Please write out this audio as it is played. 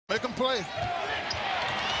Make them play.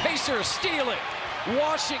 Pacers steal it.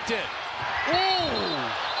 Washington. Ooh.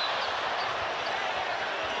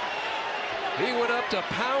 He went up to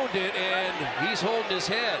pound it, and he's holding his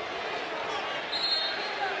head.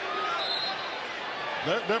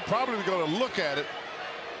 They're probably going to look at it.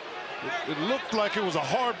 It looked like it was a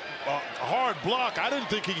hard block. I didn't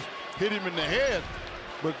think he hit him in the head,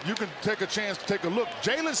 but you can take a chance to take a look.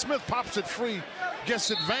 Jalen Smith pops it free,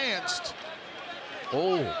 gets advanced.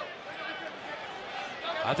 Oh.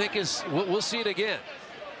 I think we'll see it again.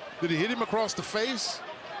 Did he hit him across the face?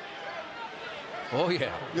 Oh,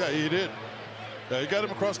 yeah. Yeah, he did. Yeah, he got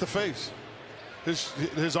him across the face.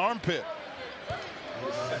 His armpit.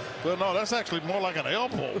 Well, no, that's actually more like an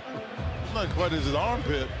elbow. It's not quite as his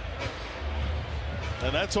armpit.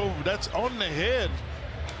 And that's on the head.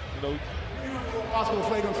 You know. Possible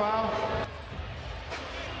flagrant foul.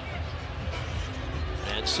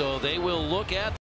 And so they will look at